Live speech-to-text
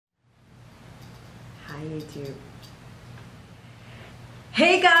Hi YouTube.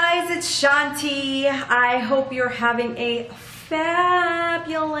 Hey guys, it's Shanti. I hope you're having a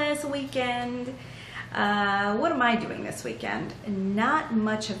fabulous weekend. What am I doing this weekend? Not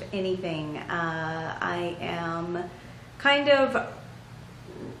much of anything. I am kind of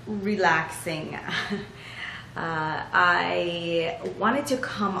relaxing. I wanted to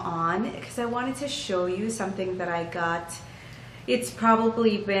come on because I wanted to show you something that I got. It's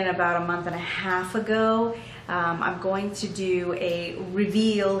probably been about a month and a half ago. I'm going to do a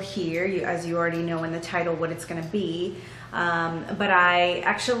reveal here, as you already know in the title what it's going to be. But I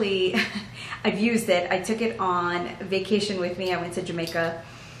actually, I've used it. I took it on vacation with me. I went to Jamaica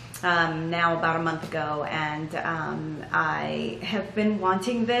now about a month ago, and I have been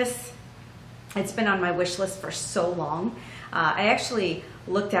wanting this. It's been on my wish list for so long. I actually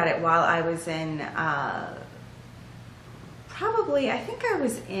looked at it while I was in I think I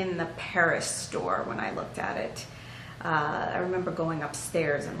was in the Paris store when I looked at it. I remember going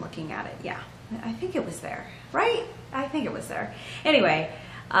upstairs and looking at it. Yeah, I think it was there, right? I think it was there. Anyway,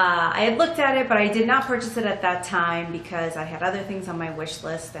 I had looked at it, but I did not purchase it at that time because I had other things on my wish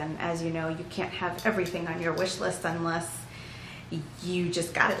list. And as you know, you can't have everything on your wish list unless you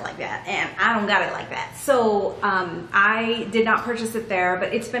just got it like that, and I don't got it like that. So I did not purchase it there,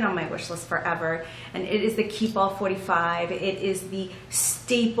 but it's been on my wish list forever, and it is the Keepall 45. It is the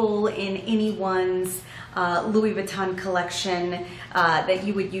staple in anyone's Louis Vuitton collection that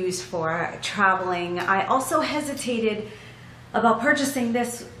you would use for traveling. I also hesitated about purchasing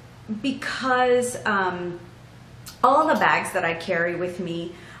this because all the bags that I carry with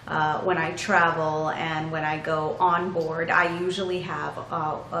me when I travel and when I go on board, I usually have,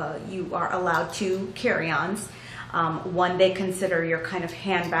 you are allowed 2 carry-ons. One they consider your kind of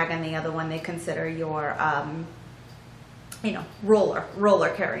handbag, and the other one they consider your, you know,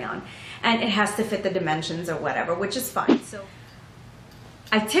 roller carry-on. And it has to fit the dimensions or whatever, which is fine. So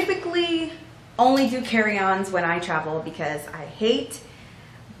I typically only do carry-ons when I travel because I hate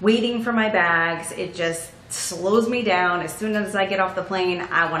waiting for my bags. It just slows me down. As soon as I get off the plane,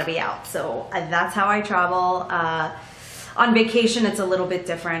 I want to be out. So that's how I travel. On vacation, it's a little bit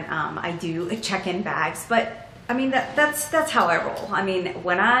different. I do check-in bags, but I mean, that's how I roll. I mean,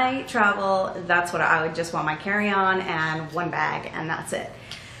 when I travel, that's what I would just want: my carry-on and 1 bag, and that's it.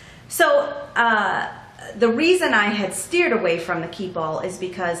 So the reason I had steered away from the Keepall is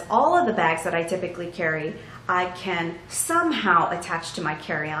because all of the bags that I typically carry, I can somehow attach to my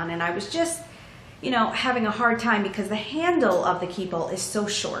carry-on, and I was just, you know, having a hard time because the handle of the Keepall is so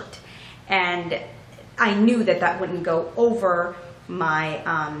short, and I knew that that wouldn't go over my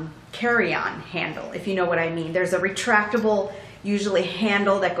carry-on handle, if you know what I mean. There's a retractable, usually,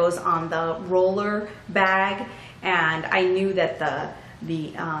 handle that goes on the roller bag, and I knew that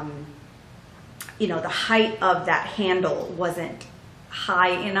you know, the height of that handle wasn't high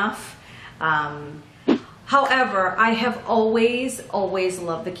enough. However, I have always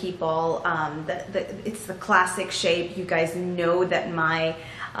loved the Keepall. It's the classic shape. You guys know that my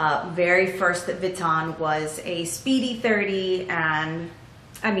very first Vuitton was a Speedy 30, and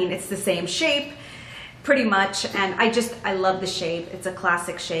I mean, it's the same shape pretty much, and I love the shape. It's a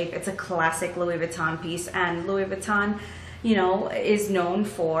classic shape. It's a classic Louis Vuitton piece, and Louis Vuitton, you know, is known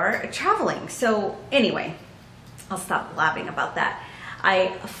for traveling. So anyway, I'll stop blabbing about that.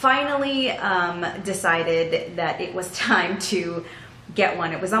 I finally decided that it was time to get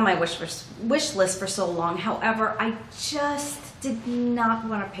one. It was on my wish list for so long. However, I just did not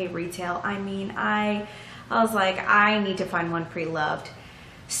want to pay retail. I mean, I was like, I need to find one pre-loved.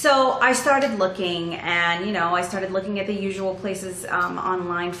 So I started looking, and you know, I started looking at the usual places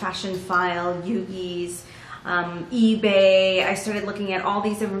online: Fashion File, Yugi's, eBay. I started looking at all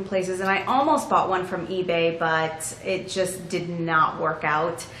these different places, and I almost bought one from eBay, but it just did not work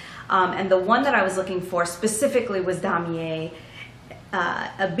out. And the one that I was looking for specifically was Damier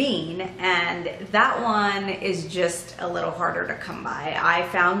Ebene, and that one is just a little harder to come by. I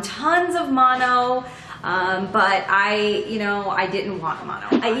found tons of mono, but you know, I didn't want mono.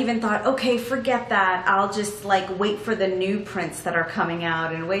 I even thought, okay, forget that. I'll just like wait for the new prints that are coming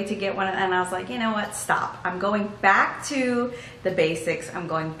out and wait to get one. And I was like, you know what? Stop. I'm going back to the basics. I'm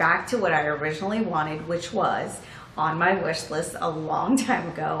going back to what I originally wanted, which was on my wish list a long time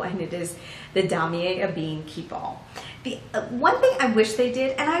ago, and it is the Damier Ebene Keepall. The one thing I wish they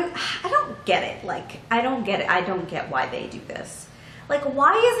did, and I don't get it. Like, I don't get it. I don't get why they do this. Like,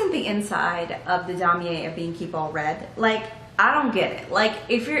 why isn't the inside of the Damier Ebene Keepall red? Like, I don't get it. Like,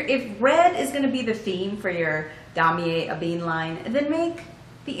 if red is going to be the theme for your Damier Ebene line, then make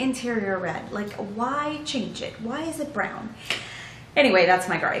the interior red. Like, why change it? Why is it brown? Anyway, that's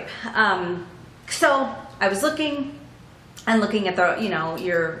my gripe. So I was looking and looking at the,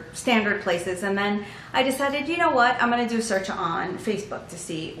 your standard places, and then I decided, you know what, I'm going to do a search on Facebook to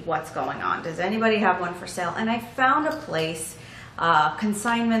see what's going on. Does anybody have one for sale? And I found a place,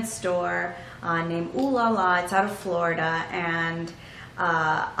 consignment store named Ooh La La. It's out of Florida, and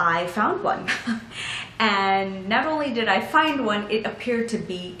I found one. And not only did I find one, it appeared to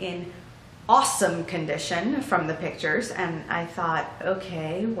be in awesome condition from the pictures, and I thought,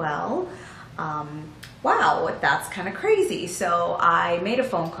 okay, well, wow, that's kind of crazy. So I made a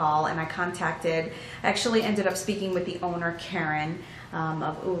phone call and I actually ended up speaking with the owner, Karen,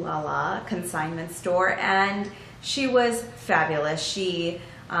 of Ooh La La Consignment Store, and she was fabulous. She,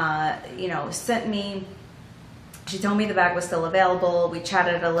 she told me the bag was still available. We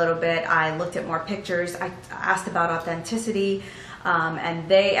chatted a little bit. I looked at more pictures. I asked about authenticity, and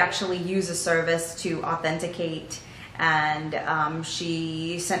they actually use a service to authenticate, and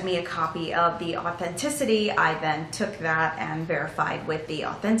she sent me a copy of the authenticity. I then took that and verified with the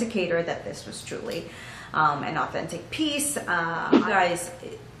authenticator that this was truly an authentic piece. You guys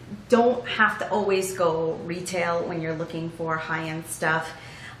don't have to always go retail when you're looking for high-end stuff.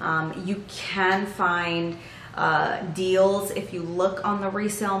 You can find deals if you look on the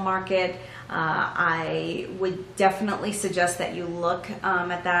resale market. I would definitely suggest that you look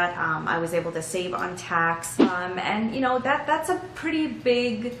at that. I was able to save on tax, and that's a pretty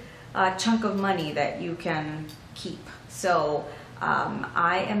big chunk of money that you can keep. So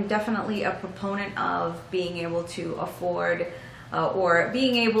I am definitely a proponent of being able to afford or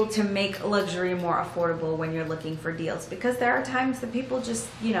being able to make luxury more affordable when you're looking for deals, because there are times that people just,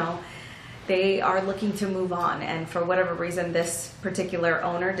 they are looking to move on, and for whatever reason this particular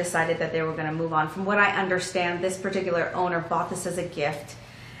owner decided that they were going to move on. From what I understand, this particular owner bought this as a gift,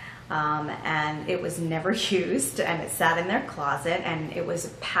 and it was never used, and it sat in their closet, and it was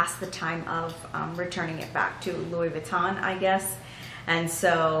past the time of returning it back to Louis Vuitton, I guess. And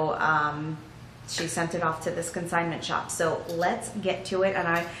so she sent it off to this consignment shop. So let's get to it.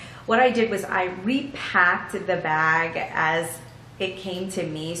 And what I did was I repacked the bag as it came to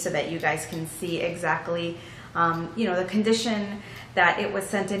me so that you guys can see exactly, the condition that it was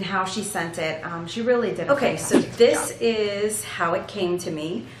sent in, how she sent it. She really did. Okay, so this is how it came to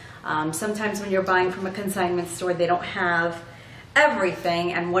me. Sometimes when you're buying from a consignment store, they don't have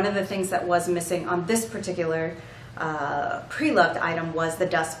everything. And one of the things that was missing on this particular pre-loved item was the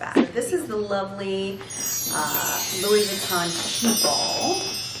dust bag. So this is the lovely Louis Vuitton Keepall.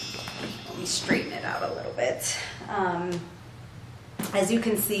 Let me straighten it out a little bit. As you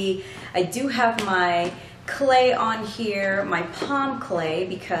can see, I do have my clay on here, my palm clay,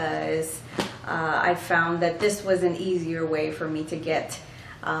 because I found that this was an easier way for me to get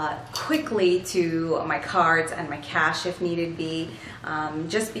quickly to my cards and my cash if needed be,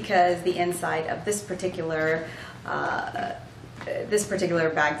 just because the inside of this particular bag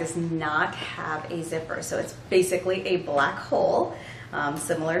does not have a zipper. So it's basically a black hole,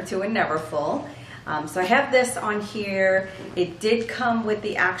 similar to a Neverfull. So I have this on here. It did come with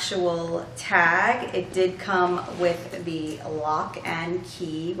the actual tag. It did come with the lock and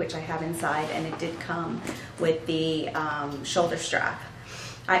key, which I have inside, and it did come with the shoulder strap.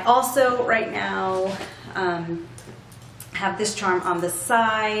 I also right now have this charm on the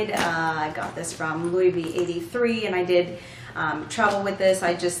side. I got this from Louis V 83, and I did travel with this.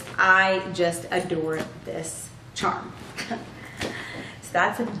 I just adore this charm. So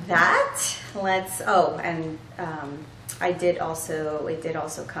that's that. It did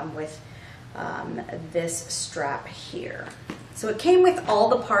also come with this strap here. So it came with all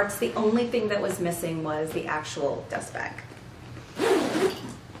the parts. The only thing that was missing was the actual dust bag.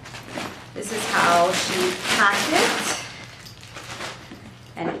 This is how she packed it.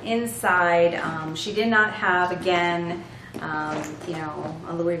 And inside, she did not have, again, a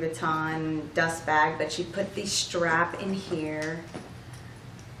Louis Vuitton dust bag, but she put the strap in here.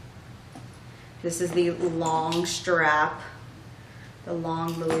 This is the long strap, the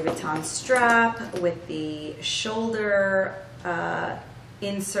long Louis Vuitton strap with the shoulder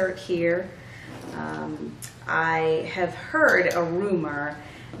insert here. I have heard a rumor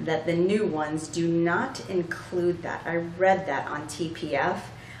that the new ones do not include that. I read that on TPF.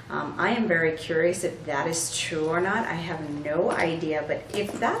 I am very curious if that is true or not. I have no idea, but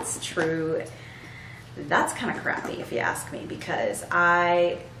if that's true, that's kind of crappy if you ask me, because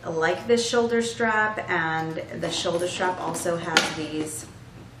I like this shoulder strap, and the shoulder strap also has these,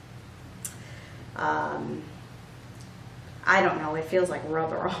 I don't know, it feels like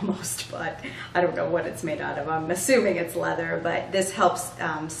rubber almost, but I don't know what it's made out of. I'm assuming it's leather, but this helps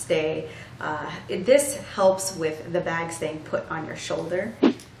this helps with the bag staying put on your shoulder.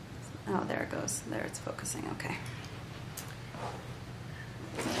 Oh, there it goes. There, it's focusing. Okay.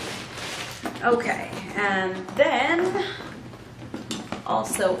 Okay, and then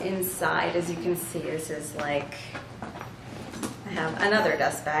also inside, as you can see, this is like, I have another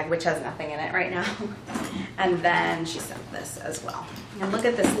dust bag, which has nothing in it right now. And then she sent this as well. And look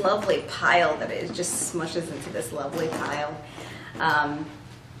at this lovely pile that it just smushes into this lovely pile.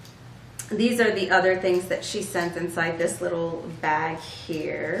 These are the other things that she sent inside this little bag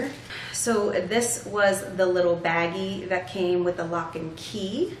here. So this was the little baggie that came with the lock and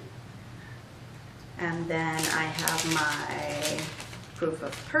key. And then I have my proof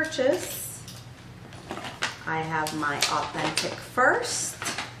of purchase. I have my authentic first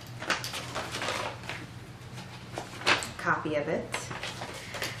copy of it.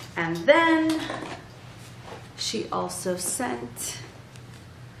 And then she also sent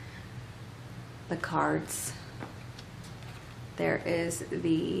the cards. There is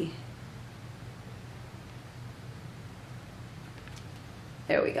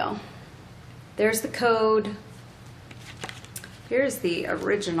there we go. There's the code. Here's the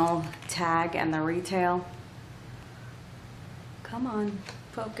original tag and the retail. Come on,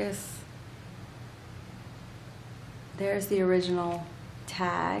 focus. There's the original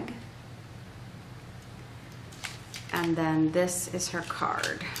tag. And then this is her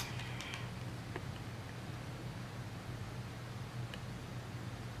card.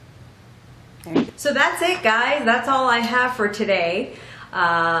 So that's it, guys. That's all I have for today.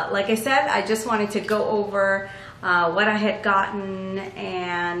 Like I said, I just wanted to go over what I had gotten,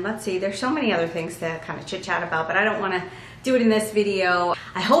 and let's see, there's so many other things to kind of chit chat about, but I don't want to do it in this video.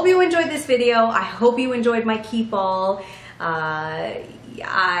 I hope you enjoyed this video. I hope you enjoyed my Keepall. Like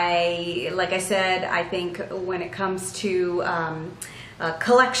I said, I think when it comes to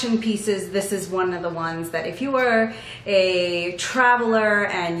collection pieces, this is one of the ones that if you are a traveler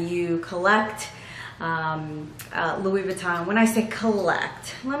and you collect Louis Vuitton, when I say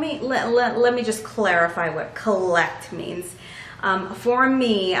collect, let me just clarify what collect means. For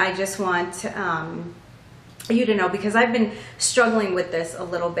me, I just want you to know, because I've been struggling with this a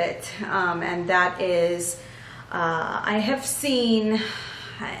little bit, and that is, I have seen,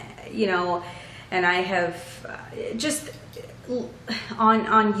 you know, and I have just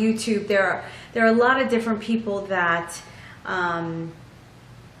on YouTube, there are a lot of different people that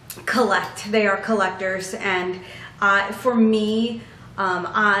collect. They are collectors, and for me,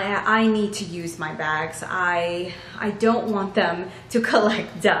 I need to use my bags. I don't want them to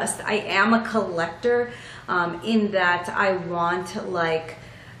collect dust. I am a collector in that I want like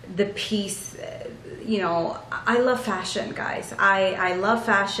the piece, you know, I love fashion, guys. I love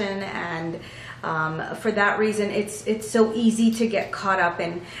fashion, and for that reason, it's so easy to get caught up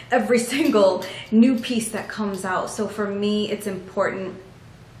in every single new piece that comes out. So for me, it's important.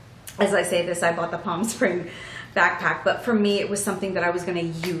 As I say this, I bought the Palm Spring backpack, but for me, it was something that I was going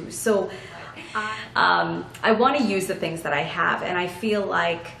to use. So I want to use the things that I have, and I feel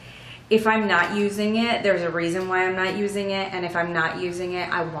like if I'm not using it, there's a reason why I'm not using it, and if I'm not using it,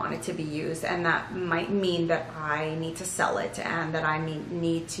 I want it to be used, and that might mean that I need to sell it, and that I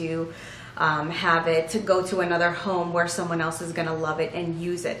need to have it to go to another home where someone else is going to love it and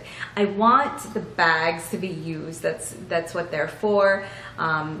use it. I want the bags to be used. That's what they're for.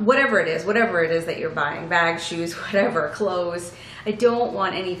 Whatever it is that you're buying, bags, shoes, whatever, clothes. I don't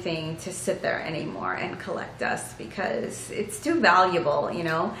want anything to sit there anymore and collect dust, because it's too valuable, you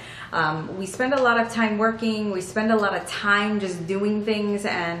know. We spend a lot of time working, we spend a lot of time just doing things,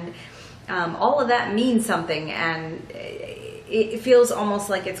 and all of that means something, and it feels almost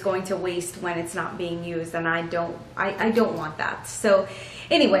like it's going to waste when it's not being used, and I don't want that. So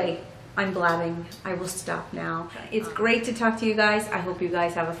anyway, I'm blabbing. I will stop now. It's great to talk to you guys. I hope you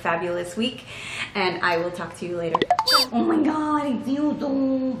guys have a fabulous week, and I will talk to you later. Oh my God, it's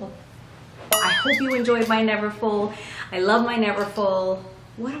YouTube. I hope you enjoyed my Neverfull. I love my Neverfull.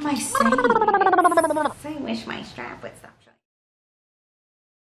 What am I saying? I wish my strap would stop.